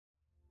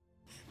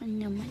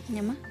Nyama,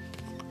 nyama.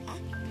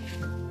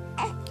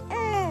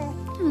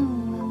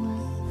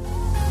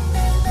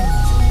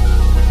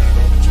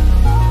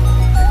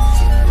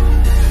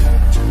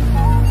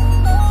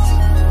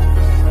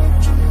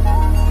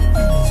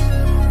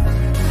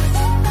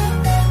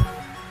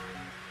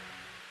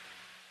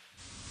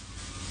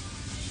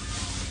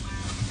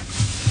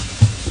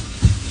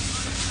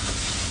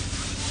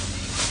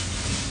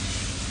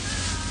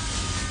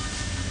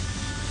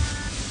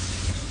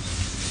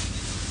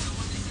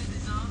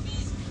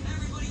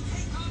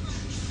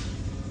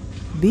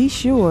 Be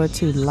sure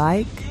to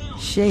like,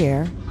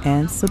 share,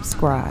 and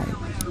subscribe. No,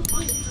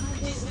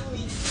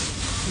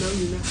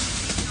 you're not.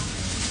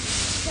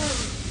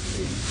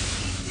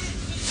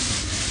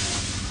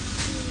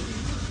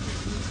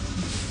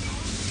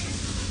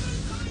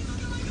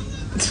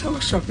 So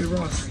much chocolate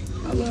Ross.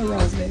 I love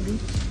Ross, baby.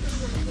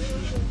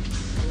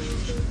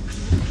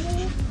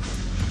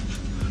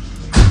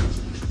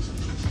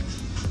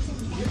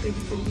 You think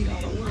you can eat all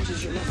the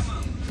oranges, you're not.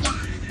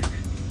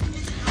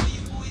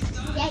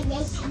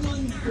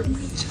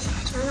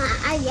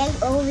 I like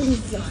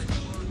oranges.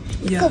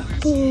 Yeah.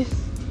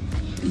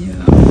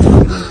 Yeah, I'm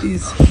talking like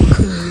this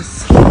because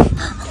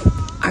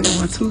I got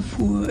my tooth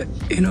pulled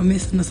and I'm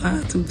missing the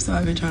side tooth, so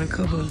I've been trying to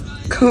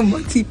cover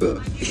my teeth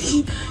up.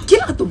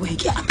 Get out the way,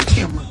 get out the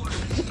camera.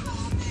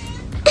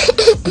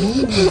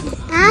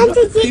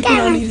 People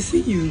don't need to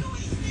see you.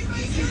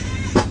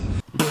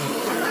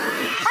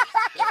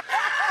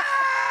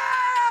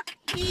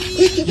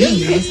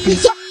 You nasty.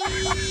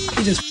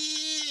 You just.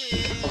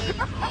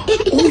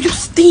 Oh, you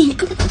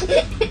stink.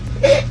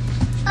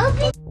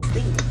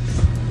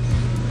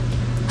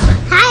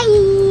 Hi.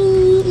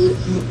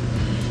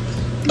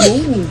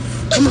 Move.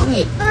 Come on.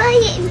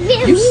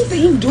 You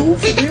stink, dude.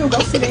 For real, go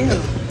sit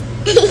down.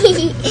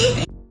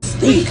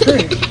 Stink.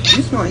 Hurry.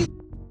 You smell like.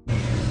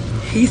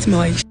 He smell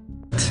like.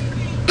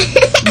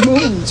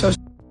 Move. So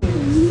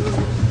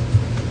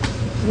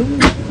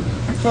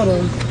hold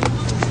on.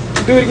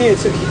 Do it again,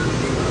 Chuckie.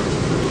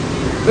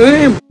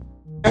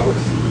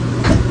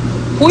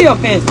 Pull your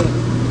pants up.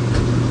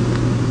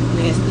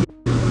 Nasty.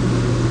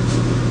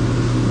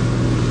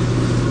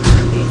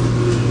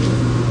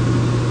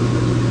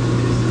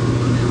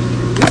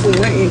 This is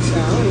 1 inch,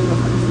 y'all. I don't even know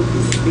if I can put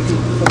this big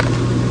motherfucker.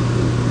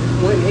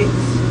 1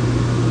 inch.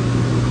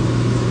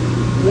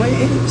 1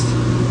 inch.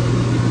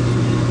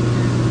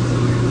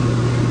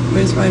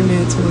 Where's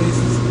Spider-Man toys?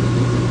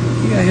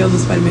 You got hella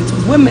Spider-Man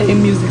toys. What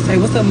main music say?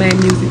 What's up, main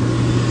music?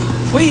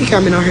 What you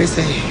coming on here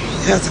say?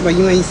 That's about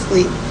you ain't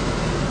sleep.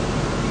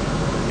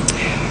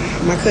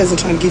 My cousin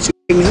trying to get you.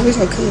 Who is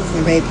your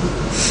cousin, baby?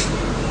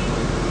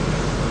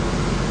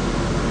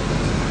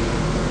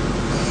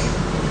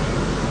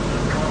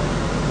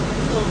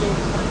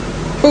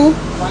 Who?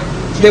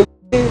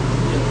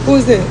 Who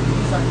is that?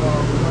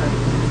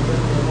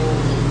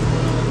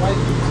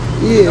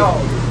 Yeah.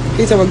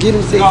 He talking about get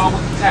him sick.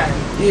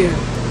 Yeah.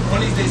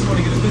 One of these days you want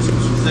to get a picture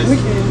with Sexyy.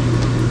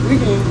 We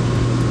can.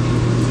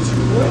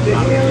 What the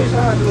hell is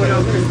y'all doing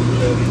out there?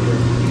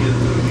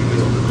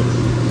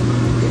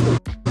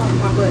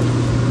 My butt.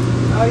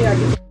 Oh yeah,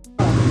 get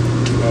the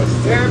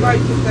off. Everybody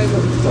can say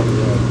what.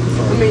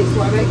 I mean, so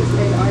I make it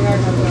say, oh y'all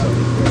gotta go.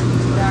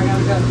 Y'all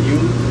gotta go. You.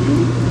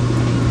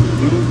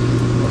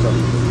 What's up?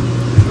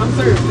 I'm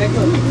serious, let go.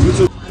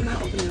 I'm not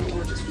opening the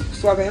oranges.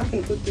 Suave, I'm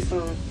gonna put this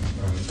on.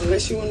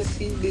 Unless you want to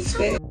see this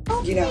fat,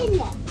 get out.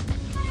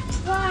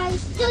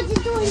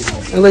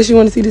 Unless you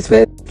want to see this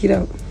fat, get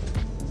out.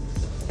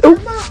 Oh,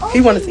 he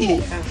want to see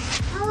it.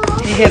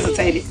 He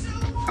hesitated.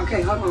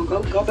 Okay, hold on.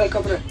 Go back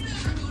over there.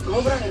 Go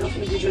over there and I'm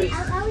gonna get dressed.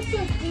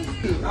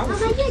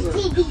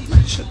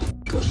 Shut the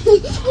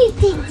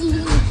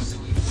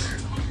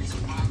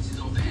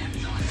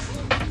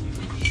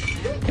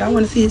y'all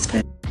want to see his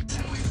face?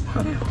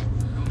 Hold on.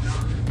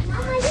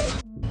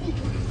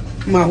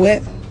 My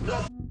what?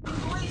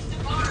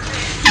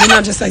 You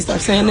not just say stop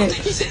saying that.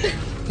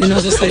 You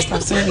not just say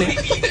stop saying that.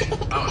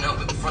 I don't know,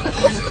 but the front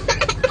door's open.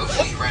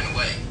 Hopefully he ran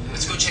away.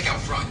 Let's go check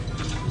out front.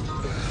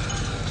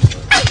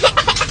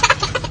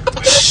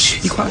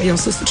 Be quiet, your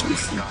sister trying to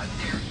see.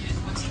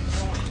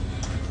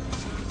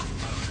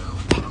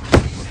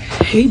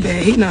 He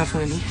bad. He not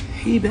funny.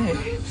 He bad.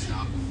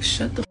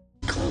 Shut the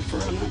f up for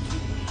a minute.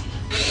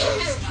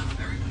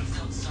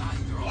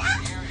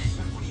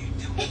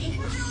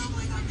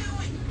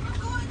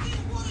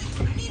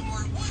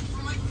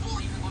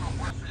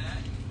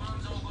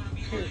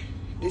 Here,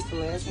 this the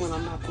last one.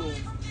 I'm not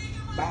playing.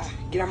 Bye.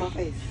 Get out my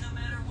face.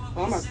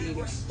 Oh, I'm about to eat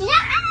it.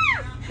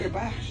 Here,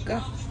 bye.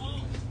 Go.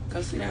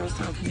 Go sit down. It's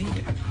time for me to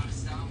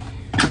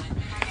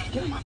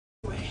get my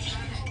way.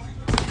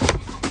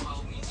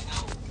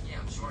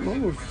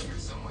 Move.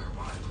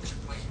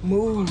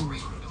 Move.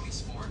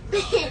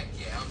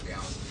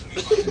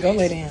 Go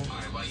lay down.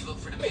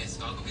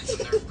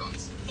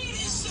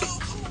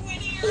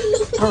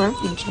 Alright, I'm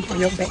gonna jump on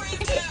your back.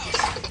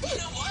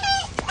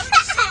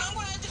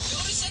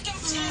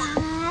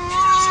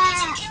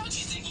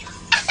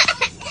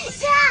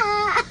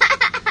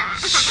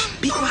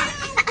 Be quiet.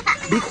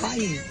 Be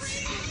quiet.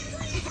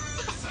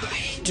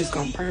 just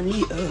gonna burn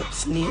me up,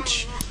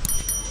 snitch.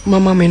 My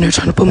mama in there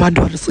trying to put my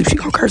daughter to sleep. She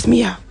gonna curse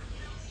me out.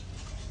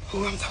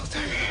 Oh, I'm so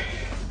tired.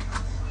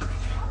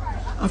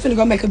 I'm finna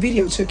go make a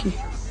video, Chuckie.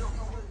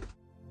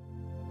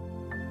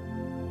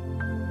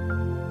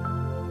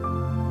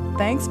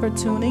 Thanks for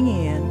tuning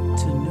in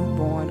to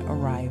Newborn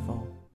Arrival.